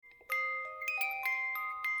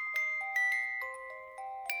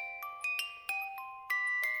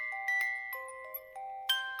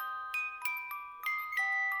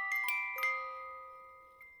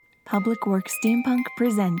Public Works Steampunk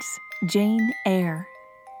presents Jane Eyre,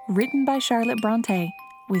 written by Charlotte Bronte,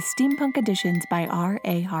 with steampunk additions by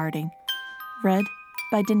R.A. Harding. Read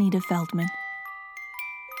by Danita Feldman.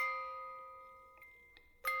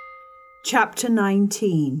 Chapter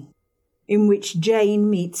 19, in which Jane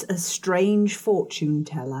meets a strange fortune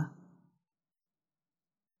teller.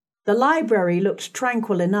 The library looked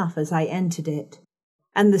tranquil enough as I entered it,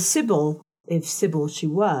 and the Sibyl, if Sibyl she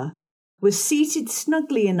were, was seated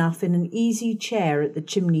snugly enough in an easy chair at the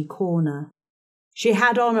chimney corner. She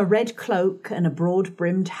had on a red cloak and a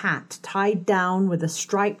broad-brimmed hat tied down with a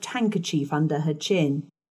striped handkerchief under her chin.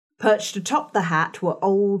 Perched atop the hat were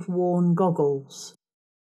old worn goggles.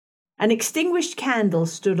 An extinguished candle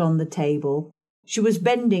stood on the table. She was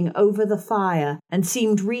bending over the fire and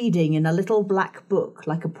seemed reading in a little black book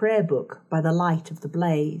like a prayer book by the light of the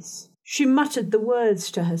blaze. She muttered the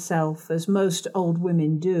words to herself, as most old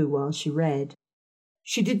women do while she read.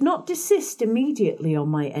 She did not desist immediately on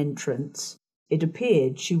my entrance. It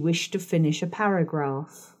appeared she wished to finish a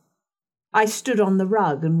paragraph. I stood on the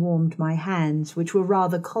rug and warmed my hands, which were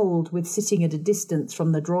rather cold with sitting at a distance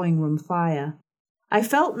from the drawing-room fire. I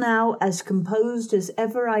felt now as composed as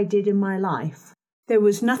ever I did in my life. There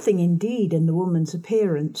was nothing indeed in the woman's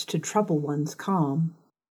appearance to trouble one's calm.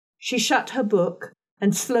 She shut her book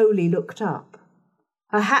and slowly looked up.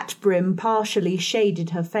 Her hat brim partially shaded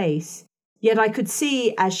her face, yet I could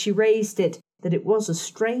see as she raised it that it was a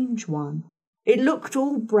strange one. It looked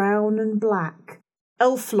all brown and black.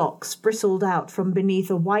 Elf locks bristled out from beneath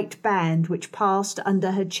a white band which passed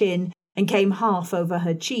under her chin and came half over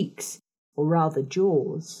her cheeks, or rather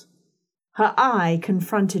jaws. Her eye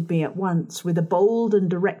confronted me at once with a bold and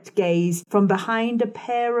direct gaze from behind a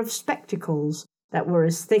pair of spectacles that were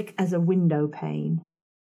as thick as a window pane.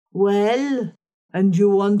 "Well, and you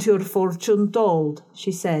want your fortune told,"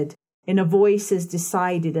 she said, in a voice as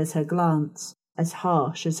decided as her glance, as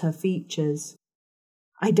harsh as her features.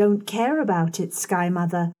 "I don't care about it, Sky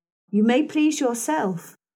Mother. You may please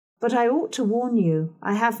yourself, but I ought to warn you,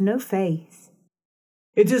 I have no faith."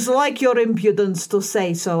 "It is like your impudence to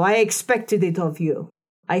say so. I expected it of you.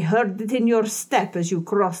 I heard it in your step as you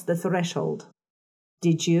crossed the threshold."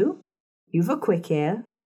 "Did you? You've a quick ear."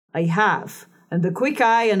 "I have, and a quick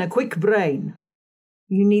eye and a quick brain."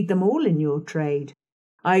 "You need them all in your trade."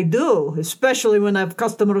 "I do, especially when I have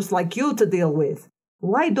customers like you to deal with.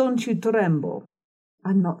 Why don't you tremble?"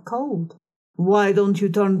 "I'm not cold." "Why don't you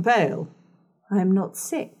turn pale?" "I'm not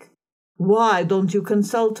sick." "Why don't you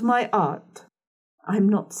consult my art?" "I'm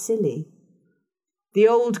not silly." The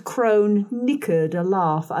old crone nickered a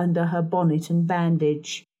laugh under her bonnet and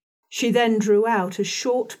bandage. She then drew out a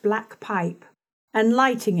short black pipe, and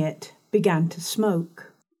lighting it, began to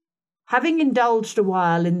smoke. Having indulged a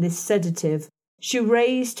while in this sedative, she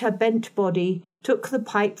raised her bent body, took the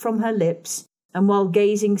pipe from her lips, and while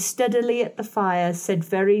gazing steadily at the fire, said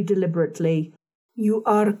very deliberately, "You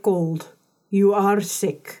are cold, you are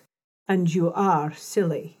sick, and you are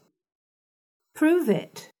silly." "Prove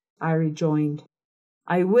it," I rejoined.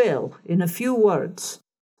 "I will, in a few words.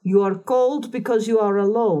 You are cold because you are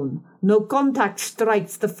alone. No contact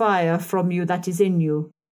strikes the fire from you that is in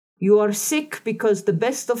you. You are sick because the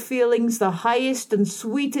best of feelings, the highest and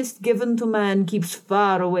sweetest given to man, keeps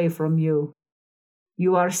far away from you.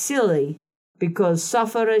 You are silly because,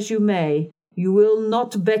 suffer as you may, you will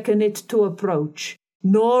not beckon it to approach,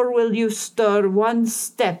 nor will you stir one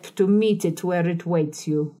step to meet it where it waits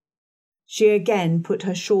you." She again put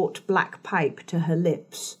her short black pipe to her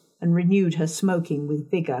lips and renewed her smoking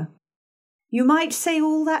with vigour. "You might say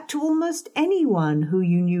all that to almost anyone who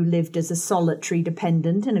you knew lived as a solitary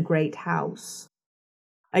dependent in a great house."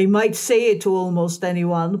 "I might say it to almost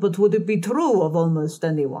anyone, but would it be true of almost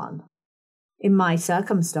anyone?" "In my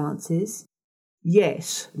circumstances."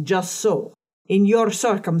 "Yes, just so, in your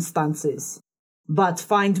circumstances. But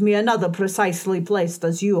find me another precisely placed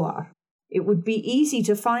as you are." "It would be easy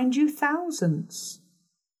to find you thousands."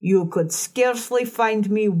 "You could scarcely find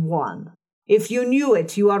me one. If you knew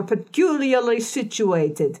it, you are peculiarly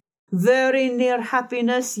situated. Very near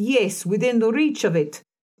happiness, yes, within reach of it.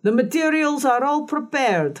 The materials are all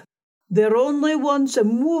prepared. There only wants a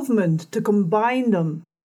movement to combine them.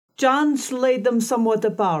 Chance laid them somewhat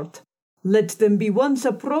apart. Let them be once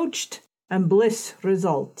approached, and bliss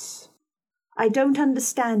results." "I don't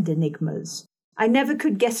understand enigmas. I never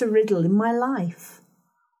could guess a riddle in my life."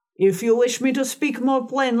 "If you wish me to speak more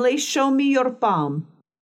plainly, show me your palm."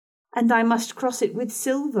 "And I must cross it with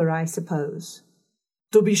silver, I suppose?"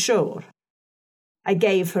 "To be sure." I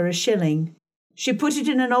gave her a shilling. She put it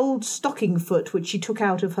in an old stocking foot which she took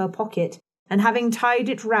out of her pocket, and having tied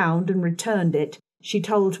it round and returned it, she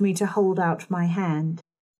told me to hold out my hand.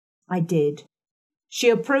 I did. She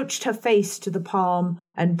approached her face to the palm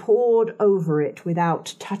and pored over it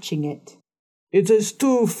without touching it. "It is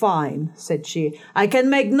too fine," said she. "I can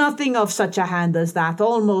make nothing of such a hand as that,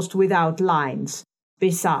 almost without lines.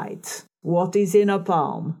 Besides, what is in a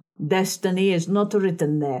palm? Destiny is not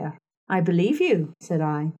written there." "I believe you," said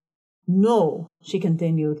I. "No," she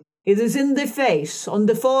continued. "It is in the face, on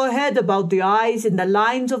the forehead, about the eyes, in the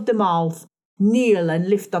lines of the mouth. Kneel and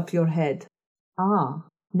lift up your head." "Ah,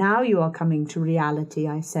 now you are coming to reality,"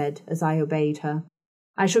 I said, as I obeyed her.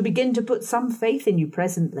 "I shall begin to put some faith in you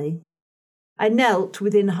presently." I knelt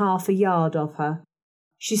within half a yard of her.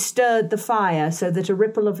 She stirred the fire so that a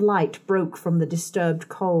ripple of light broke from the disturbed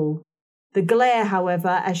coal. The glare,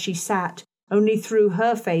 however, as she sat, only threw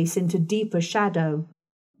her face into deeper shadow.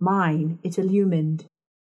 Mine it illumined.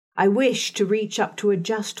 I wished to reach up to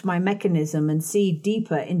adjust my mechanism and see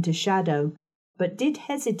deeper into shadow, but did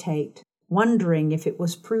hesitate, wondering if it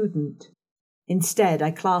was prudent. Instead,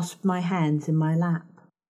 I clasped my hands in my lap.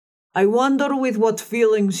 "I wonder with what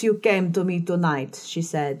feelings you came to me tonight," she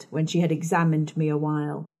said, when she had examined me a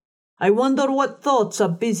while. "I wonder what thoughts are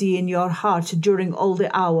busy in your heart during all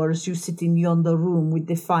the hours you sit in yonder room with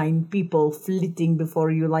the fine people flitting before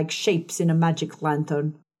you like shapes in a magic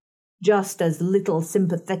lantern. Just as little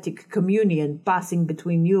sympathetic communion passing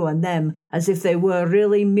between you and them as if they were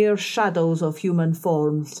really mere shadows of human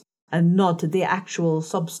forms, and not the actual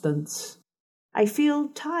substance. I feel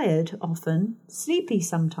tired often, sleepy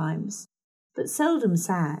sometimes, but seldom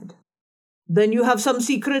sad." "Then you have some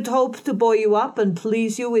secret hope to buoy you up and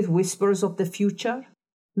please you with whispers of the future?"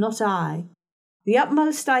 "Not I. The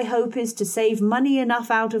utmost I hope is to save money enough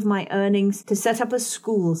out of my earnings to set up a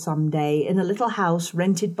school some day in a little house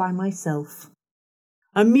rented by myself."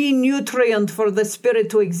 "A mean nutrient for the spirit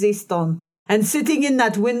to exist on, and sitting in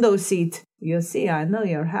that window seat. You see, I know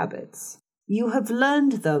your habits." "You have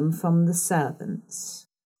learned them from the servants."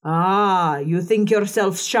 "Ah, you think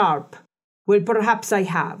yourself sharp. Well, perhaps I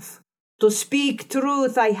have. To speak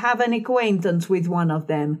truth, I have an acquaintance with one of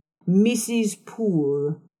them, Mrs.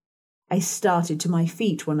 Poole." I started to my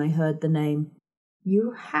feet when I heard the name.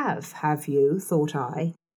 "You have you?" thought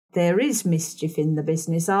I. "There is mischief in the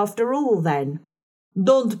business after all, then."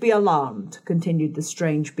 "Don't be alarmed," continued the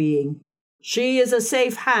strange being. "She is a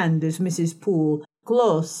safe hand, is Mrs. Poole,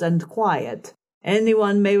 close and quiet.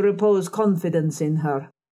 Anyone may repose confidence in her.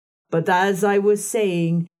 But as I was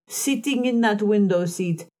saying, sitting in that window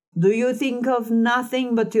seat, do you think of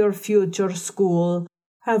nothing but your future school?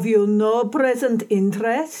 Have you no present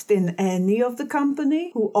interest in any of the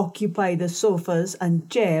company who occupy the sofas and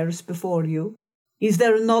chairs before you? Is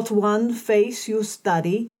there not one face you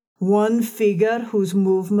study, one figure whose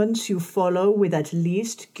movements you follow with at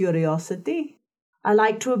least curiosity?" "I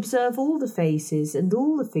like to observe all the faces and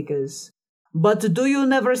all the figures." "But do you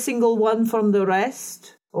never single one from the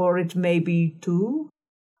rest? Or it may be two?"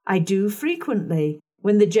 "I do frequently,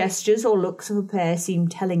 when the gestures or looks of a pair seem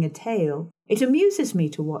telling a tale. It amuses me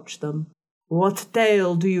to watch them." "What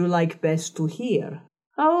tale do you like best to hear?"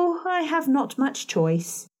 "Oh, I have not much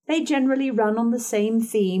choice. They generally run on the same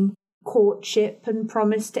theme, courtship, and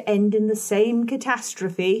promise to end in the same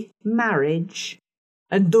catastrophe, marriage."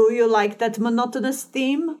 "And do you like that monotonous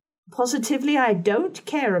theme?" "Positively I don't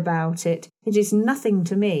care about it. It is nothing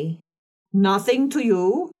to me." "Nothing to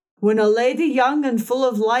you? When a lady young and full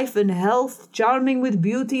of life and health, charming with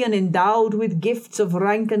beauty and endowed with gifts of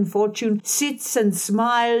rank and fortune, sits and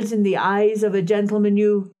smiles in the eyes of a gentleman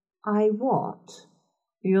you—" "I what?"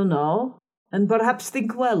 "You know, and perhaps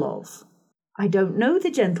think well of." "I don't know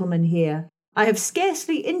the gentlemen here. I have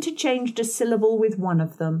scarcely interchanged a syllable with one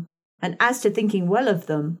of them. And as to thinking well of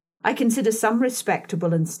them, I consider some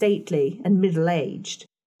respectable and stately and middle-aged,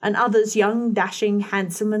 and others young, dashing,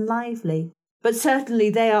 handsome, and lively. But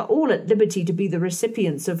certainly they are all at liberty to be the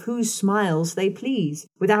recipients of whose smiles they please,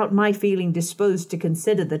 without my feeling disposed to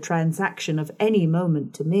consider the transaction of any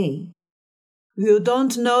moment to me." "You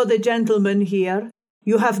don't know the gentlemen here?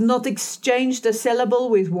 You have not exchanged a syllable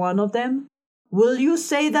with one of them? Will you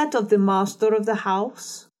say that of the master of the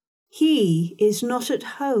house?" "He is not at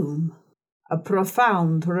home." "A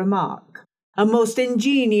profound remark. A most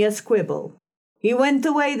ingenious quibble. He went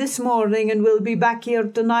away this morning and will be back here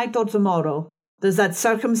tonight or tomorrow. Does that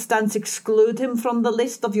circumstance exclude him from the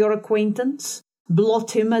list of your acquaintance?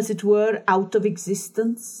 Blot him, as it were, out of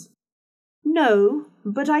existence?" "No,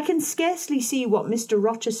 but I can scarcely see what Mr.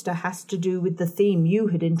 Rochester has to do with the theme you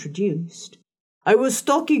had introduced." "I was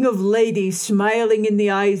talking of ladies smiling in the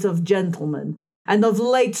eyes of gentlemen, and of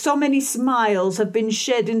late so many smiles have been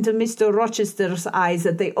shed into Mr. Rochester's eyes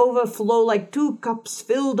that they overflow like two cups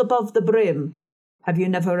filled above the brim. Have you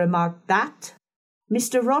never remarked that?"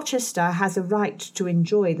 Mr. Rochester has a right to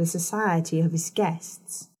enjoy the society of his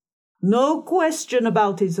guests. No question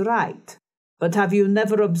about his right. But have you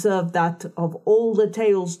never observed that, of all the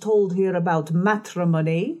tales told here about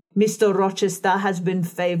matrimony, Mr. Rochester has been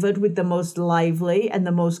favoured with the most lively and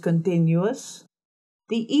the most continuous?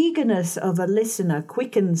 The eagerness of a listener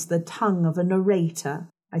quickens the tongue of a narrator.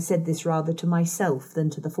 I said this rather to myself than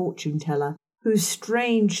to the fortune-teller, whose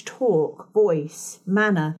strange talk, voice,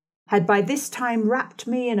 manner had by this time wrapped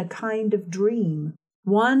me in a kind of dream.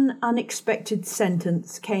 One unexpected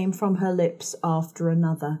sentence came from her lips after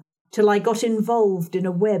another, till I got involved in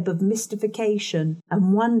a web of mystification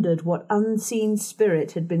and wondered what unseen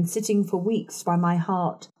spirit had been sitting for weeks by my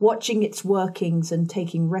heart, watching its workings and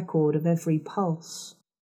taking record of every pulse.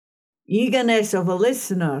 "Eagerness of a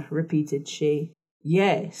listener," repeated she.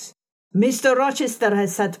 "Yes, Mr. Rochester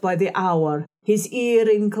has sat by the hour, his ear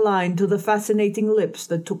inclined to the fascinating lips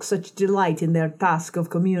that took such delight in their task of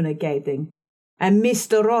communicating. And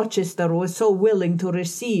Mr. Rochester was so willing to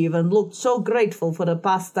receive and looked so grateful for the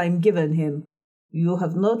pastime given him. You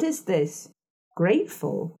have noticed this?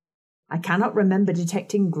 Grateful? I cannot remember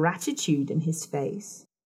detecting gratitude in his face."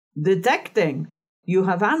 "Detecting? You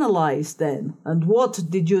have analyzed, then, and what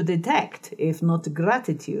did you detect, if not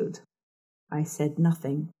gratitude?" I said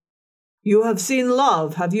nothing. "You have seen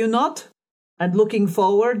love, have you not? And looking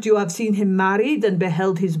forward, you have seen him married and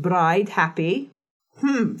beheld his bride happy?"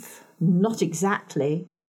 "Humph! Not exactly.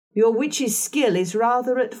 Your witch's skill is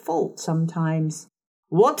rather at fault sometimes."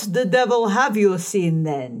 "What the devil have you seen,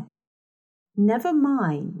 then?" "Never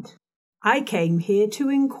mind. I came here to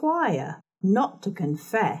inquire, not to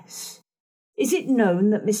confess. Is it known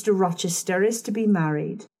that Mr. Rochester is to be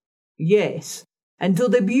married?" "Yes, and to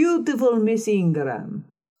the beautiful Miss Ingram."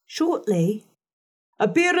 "Shortly?"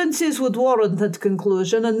 "Appearances would warrant that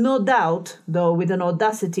conclusion, and no doubt, though with an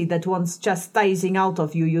audacity that wants chastising out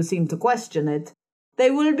of you, you seem to question it, they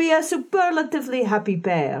will be a superlatively happy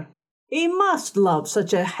pair. He must love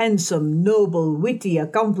such a handsome, noble, witty,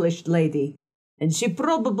 accomplished lady, and she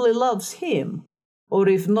probably loves him, or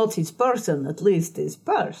if not his person, at least his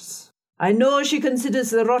purse. I know she considers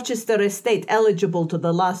the Rochester estate eligible to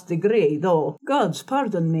the last degree, though, God's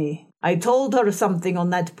pardon me, I told her something on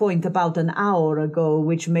that point about an hour ago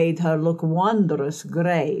which made her look wondrous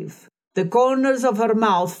grave. The corners of her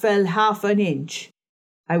mouth fell half an inch.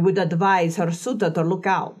 I would advise her suitor to look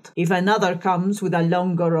out. If another comes with a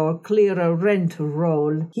longer or clearer rent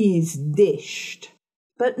roll, he's dished."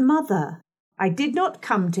 "But, mother, I did not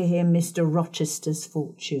come to hear Mr. Rochester's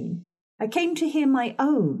fortune. I came to hear my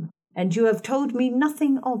own, and you have told me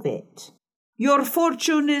nothing of it." "Your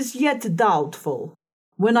fortune is yet doubtful.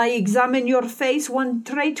 When I examine your face, one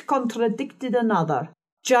trait contradicted another.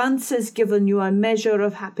 Chance has given you a measure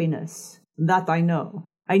of happiness. That I know.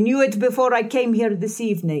 I knew it before I came here this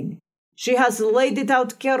evening. She has laid it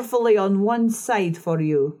out carefully on one side for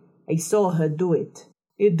you. I saw her do it.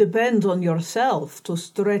 It depends on yourself to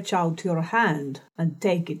stretch out your hand and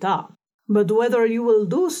take it up. But whether you will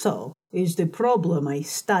do so is the problem I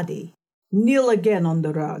study. Kneel again on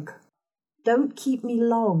the rug." "Don't keep me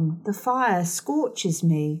long. The fire scorches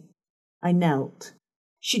me." I knelt.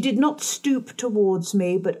 She did not stoop towards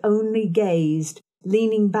me, but only gazed,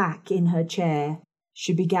 leaning back in her chair.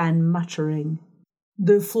 She began muttering.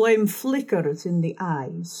 "The flame flickers in the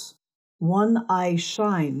eyes. One eye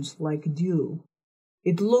shines like dew.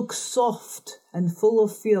 It looks soft and full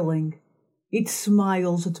of feeling. It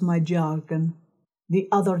smiles at my jargon. The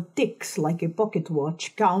other ticks like a pocket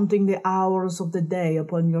watch, counting the hours of the day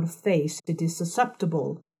upon your face. It is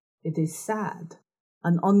susceptible. It is sad.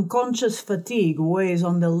 An unconscious fatigue weighs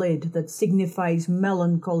on the lid that signifies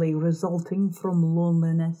melancholy resulting from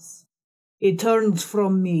loneliness. It turns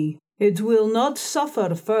from me. It will not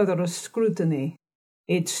suffer further scrutiny.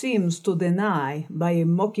 It seems to deny, by a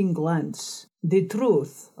mocking glance, the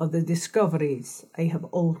truth of the discoveries I have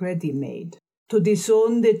already made. To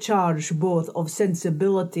disown the charge both of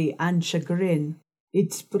sensibility and chagrin,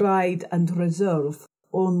 its pride and reserve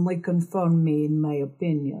only confirm me in my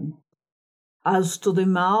opinion. As to the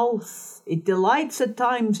mouth, it delights at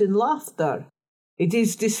times in laughter. It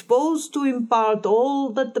is disposed to impart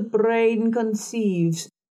all that the brain conceives,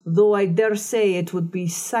 though I dare say it would be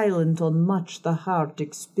silent on much the heart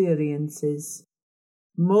experiences.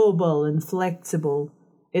 Mobile and flexible,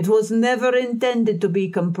 it was never intended to be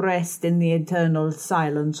compressed in the eternal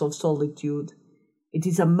silence of solitude. It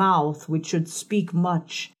is a mouth which should speak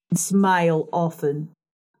much, and smile often,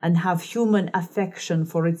 and have human affection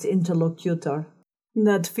for its interlocutor.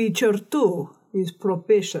 That feature, too, is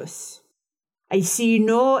propitious. I see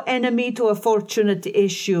no enemy to a fortunate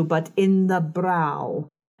issue but in the brow,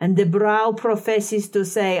 and the brow professes to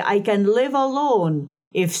say I can live alone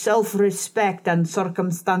if self-respect and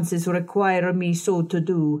circumstances require me so to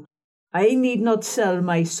do. I need not sell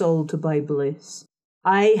my soul to buy bliss.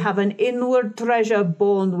 I have an inward treasure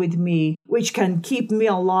born with me, which can keep me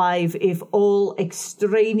alive if all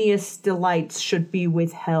extraneous delights should be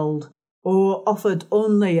withheld, or offered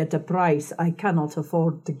only at a price I cannot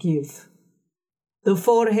afford to give. The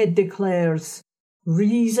forehead declares,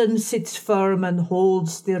 reason sits firm and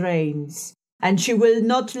holds the reins, and she will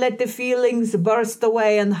not let the feelings burst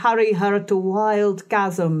away and hurry her to wild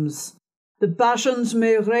chasms. The passions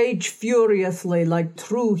may rage furiously like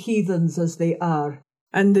true heathens as they are,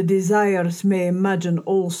 and the desires may imagine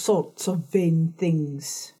all sorts of vain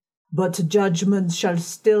things. But judgment shall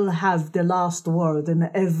still have the last word in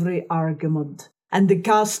every argument, and the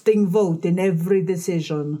casting vote in every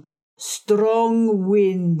decision. Strong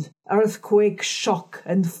wind, earthquake, shock,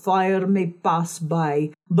 and fire may pass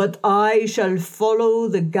by, but I shall follow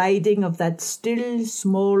the guiding of that still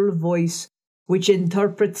small voice which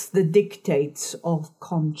interprets the dictates of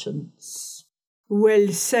conscience. Well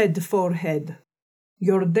said, forehead.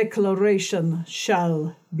 Your declaration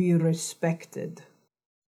shall be respected.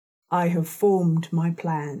 I have formed my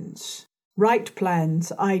plans. Right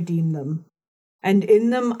plans, I deem them. And in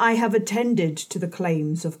them I have attended to the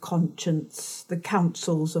claims of conscience, the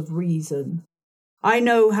counsels of reason. I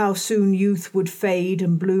know how soon youth would fade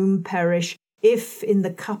and bloom perish, if in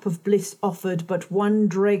the cup of bliss offered but one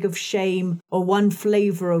dreg of shame or one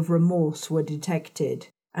flavour of remorse were detected.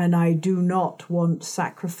 And I do not want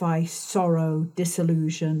sacrifice, sorrow,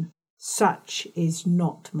 disillusion. Such is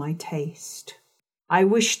not my taste. I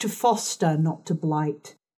wish to foster, not to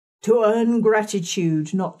blight, to earn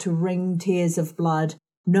gratitude, not to wring tears of blood,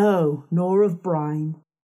 no, nor of brine.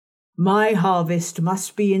 My harvest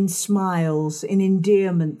must be in smiles, in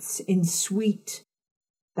endearments, in sweet.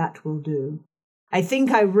 That will do. I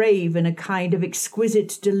think I rave in a kind of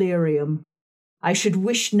exquisite delirium. I should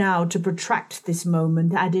wish now to protract this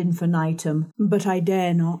moment ad infinitum, but I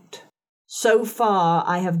dare not. So far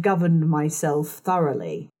I have governed myself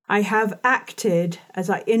thoroughly. I have acted as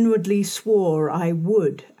I inwardly swore I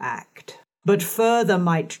would act, but further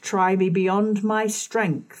might try me beyond my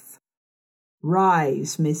strength.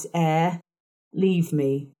 Rise, Miss Eyre, leave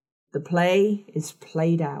me. The play is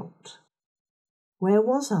played out. Where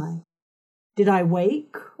was I? Did I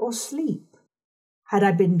wake or sleep? Had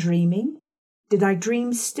I been dreaming? Did I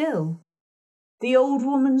dream still? The old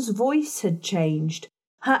woman's voice had changed.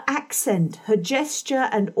 Her accent, her gesture,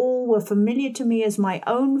 and all were familiar to me as my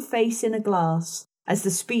own face in a glass, as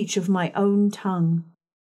the speech of my own tongue.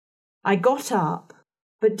 I got up,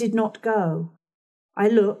 but did not go. I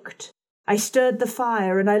looked. I stirred the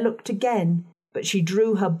fire, and I looked again, but she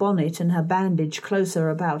drew her bonnet and her bandage closer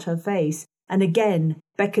about her face, and again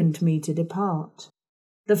beckoned me to depart.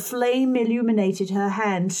 The flame illuminated her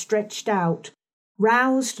hand stretched out.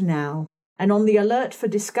 Roused now, and on the alert for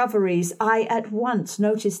discoveries, I at once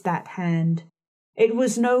noticed that hand. It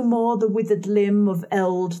was no more the withered limb of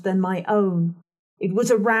eld than my own. It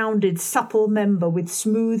was a rounded, supple member with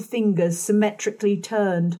smooth fingers symmetrically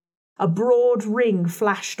turned. A broad ring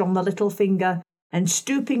flashed on the little finger, and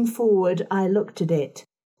stooping forward I looked at it,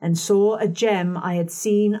 and saw a gem I had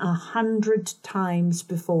seen 100 times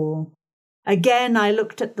before. Again I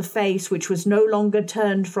looked at the face, which was no longer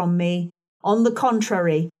turned from me. On the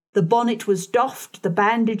contrary, the bonnet was doffed, the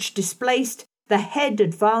bandage displaced, the head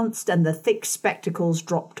advanced, and the thick spectacles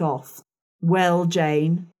dropped off. "Well,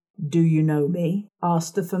 Jane, do you know me?"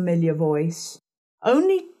 asked the familiar voice.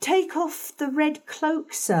 "Only take off the red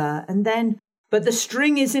cloak, sir, and then—" "But the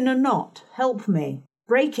string is in a knot. Help me.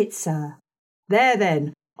 Break it, sir. There,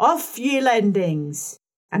 then. Off, ye lendings!"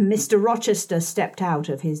 And Mr. Rochester stepped out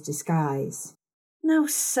of his disguise. "Now,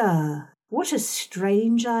 sir, what a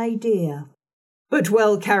strange idea." "But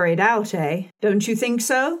well carried out, eh? Don't you think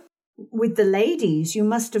so? With the ladies you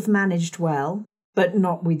must have managed well, but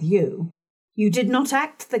not with you. You did not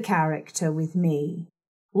act the character with me."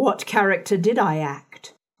 "What character did I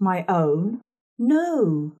act? My own?"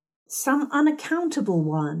 "No, some unaccountable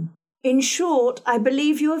one. In short, I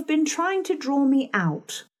believe you have been trying to draw me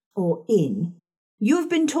out, or in. You have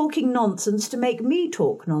been talking nonsense to make me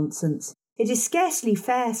talk nonsense. It is scarcely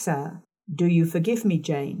fair, sir." "Do you forgive me,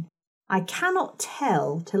 Jane?" "I cannot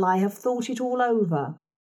tell till I have thought it all over.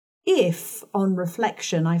 If, on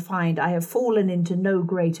reflection, I find I have fallen into no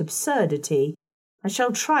great absurdity, I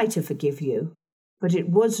shall try to forgive you. But it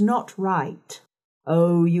was not right."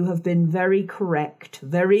 "Oh, you have been very correct,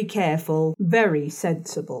 very careful, very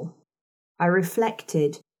sensible." I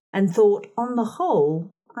reflected, and thought, on the whole,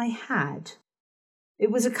 I had.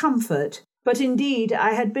 It was a comfort, But indeed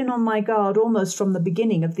I had been on my guard almost from the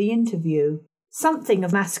beginning of the interview. Something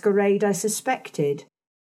of masquerade I suspected.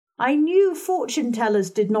 I knew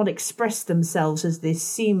fortune-tellers did not express themselves as this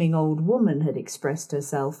seeming old woman had expressed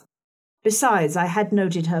herself. Besides, I had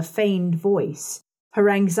noted her feigned voice, her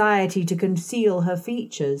anxiety to conceal her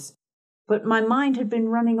features. But my mind had been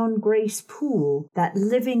running on Grace Poole, that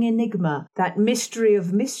living enigma, that mystery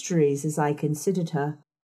of mysteries, as I considered her.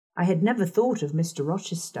 I had never thought of Mr.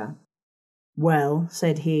 Rochester. "Well,"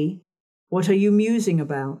 said he, "what are you musing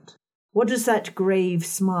about? What does that grave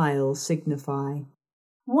smile signify?"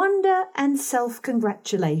 "Wonder and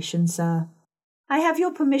self-congratulation, sir. I have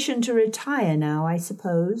your permission to retire now, I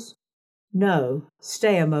suppose?" "No,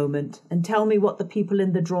 stay a moment, and tell me what the people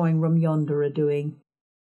in the drawing-room yonder are doing."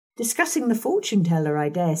 "Discussing the fortune-teller, I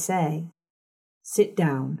dare say." "Sit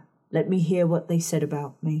down. Let me hear what they said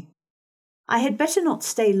about me." "I had better not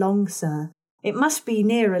stay long, sir. It must be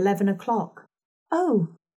near 11 o'clock. Oh,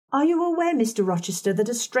 are you aware, Mr. Rochester, that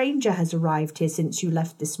a stranger has arrived here since you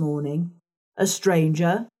left this morning?" "A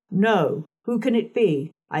stranger? No. Who can it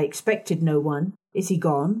be? I expected no one. Is he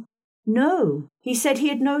gone?" "No. He said he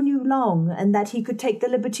had known you long, and that he could take the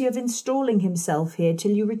liberty of installing himself here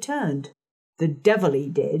till you returned." "The devil he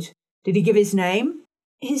did! Did he give his name?"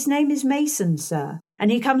 "His name is Mason, sir,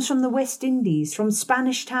 and he comes from the West Indies, from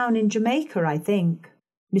Spanish Town in Jamaica, I think."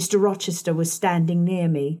 Mr. Rochester was standing near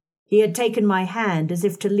me. He had taken my hand as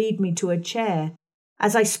if to lead me to a chair.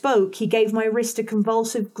 As I spoke, he gave my wrist a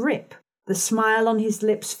convulsive grip. The smile on his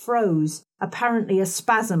lips froze. Apparently a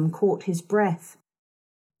spasm caught his breath.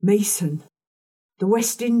 "Mason, the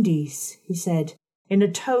West Indies," he said, in a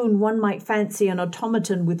tone one might fancy an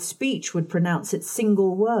automaton with speech would pronounce its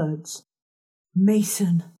single words.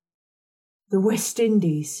 "Mason, the West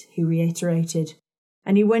Indies," he reiterated,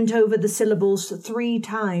 and he went over the syllables 3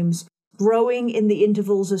 times, growing in the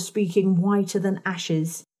intervals of speaking whiter than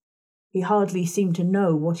ashes. He hardly seemed to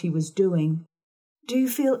know what he was doing. "Do you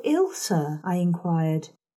feel ill, sir?" I inquired.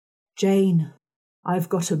 "Jane, I've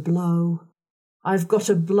got a blow. I've got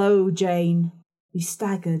a blow, Jane." He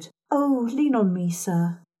staggered. "Oh, lean on me,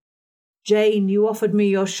 sir." "Jane, you offered me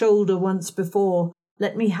your shoulder once before.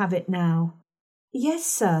 Let me have it now." "Yes,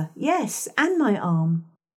 sir, yes, and my arm."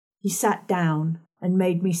 He sat down and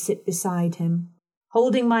made me sit beside him.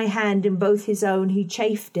 Holding my hand in both his own, he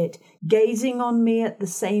chafed it, gazing on me at the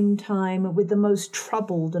same time with the most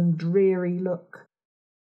troubled and dreary look.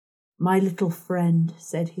 "My little friend,"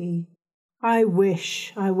 said he, "I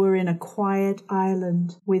wish I were in a quiet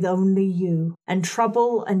island with only you, and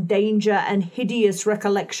trouble and danger and hideous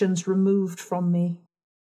recollections removed from me."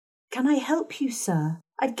 "Can I help you, sir?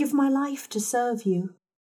 I'd give my life to serve you."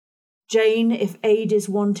 "Jane, if aid is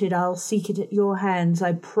wanted, I'll seek it at your hands.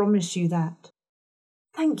 I promise you that."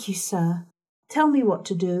 "Thank you, sir. Tell me what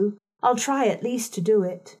to do. I'll try at least to do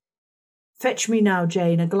it." "Fetch me now,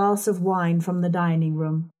 Jane, a glass of wine from the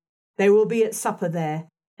dining-room. They will be at supper there,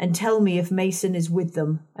 and tell me if Mason is with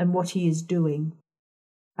them and what he is doing."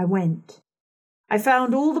 I went. I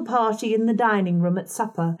found all the party in the dining-room at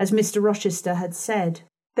supper, as Mr. Rochester had said.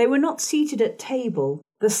 They were not seated at table.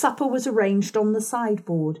 The supper was arranged on the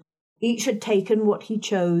sideboard. Each had taken what he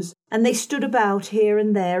chose, and they stood about here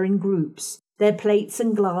and there in groups, their plates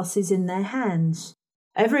and glasses in their hands.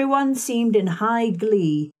 Everyone seemed in high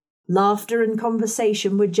glee. Laughter and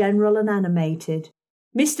conversation were general and animated.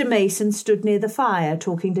 Mr. Mason stood near the fire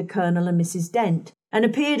talking to Colonel and Mrs. Dent, and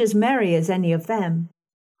appeared as merry as any of them.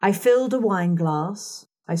 I filled a wine-glass.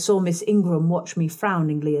 I saw Miss Ingram watch me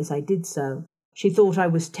frowningly as I did so. She thought I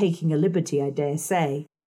was taking a liberty, I dare say,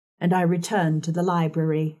 and I returned to the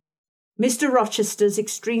library. Mr. Rochester's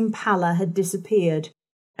extreme pallor had disappeared,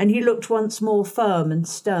 and he looked once more firm and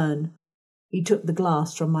stern. He took the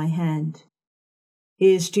glass from my hand.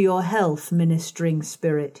 "Here's to your health, ministering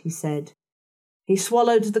spirit," he said. He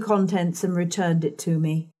swallowed the contents and returned it to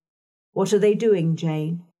me. "What are they doing,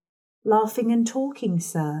 Jane?" "Laughing and talking,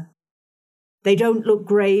 sir." "They don't look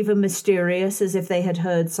grave and mysterious as if they had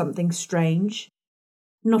heard something strange?"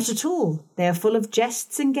 "Not at all. They are full of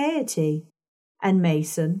jests and gaiety." "And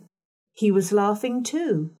Mason?" "He was laughing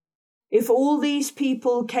too." "If all these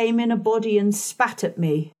people came in a body and spat at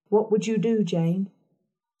me, what would you do, Jane?"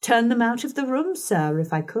 "Turn them out of the room, sir,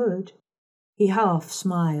 if I could." He half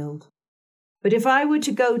smiled. "But if I were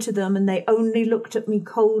to go to them and they only looked at me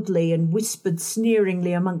coldly and whispered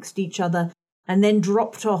sneeringly amongst each other, and then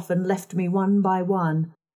dropped off and left me one by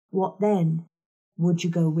one, what then? Would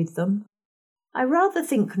you go with them?" "I rather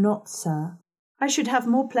think not, sir. I should have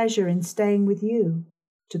more pleasure in staying with you."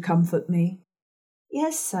 "To comfort me?"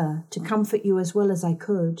 "Yes, sir, to comfort you as well as I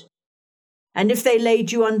could." "And if they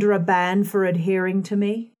laid you under a ban for adhering to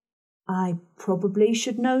me?" I probably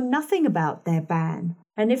should know nothing about their ban,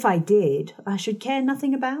 and if I did, I should care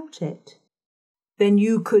nothing about it. Then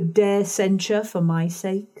you could dare censure for my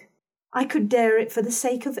sake? I could dare it for the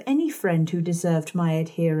sake of any friend who deserved my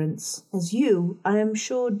adherence, as you, I am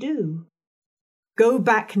sure, do. Go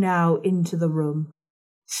back now into the room.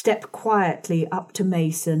 Step quietly up to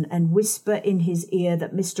Mason and whisper in his ear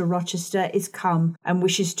that Mr. Rochester is come and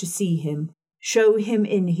wishes to see him. Show him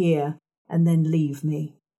in here, and then leave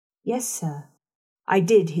me. Yes, sir. I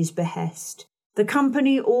did his behest. The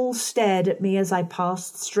company all stared at me as I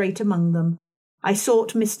passed straight among them. I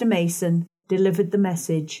sought Mr. Mason, delivered the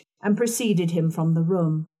message, and preceded him from the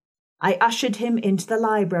room. I ushered him into the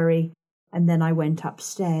library, and then I went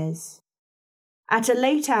upstairs. At a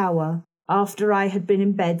late hour, after I had been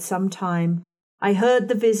in bed some time, I heard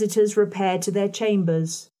the visitors repair to their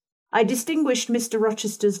chambers. I distinguished Mr.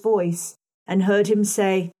 Rochester's voice, and heard him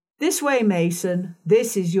say, "This way, Mason,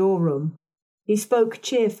 this is your room." He spoke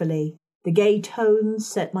cheerfully. The gay tones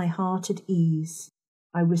set my heart at ease.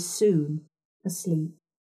 I was soon asleep.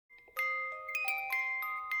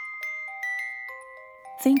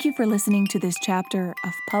 Thank you for listening to this chapter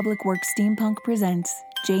of Public Works Steampunk Presents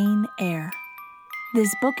Jane Eyre.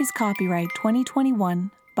 This book is copyright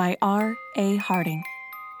 2021 by R.A. Harding.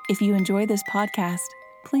 If you enjoy this podcast,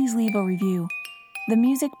 please leave a review. The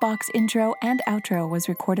music box intro and outro was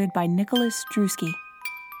recorded by Nicholas Drewski.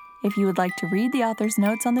 If you would like to read the author's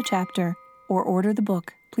notes on the chapter or order the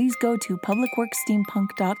book, please go to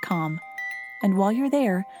publicworkssteampunk.com. And while you're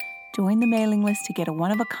there, join the mailing list to get a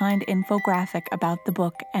one-of-a-kind infographic about the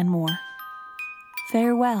book and more.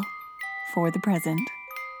 Farewell for the present.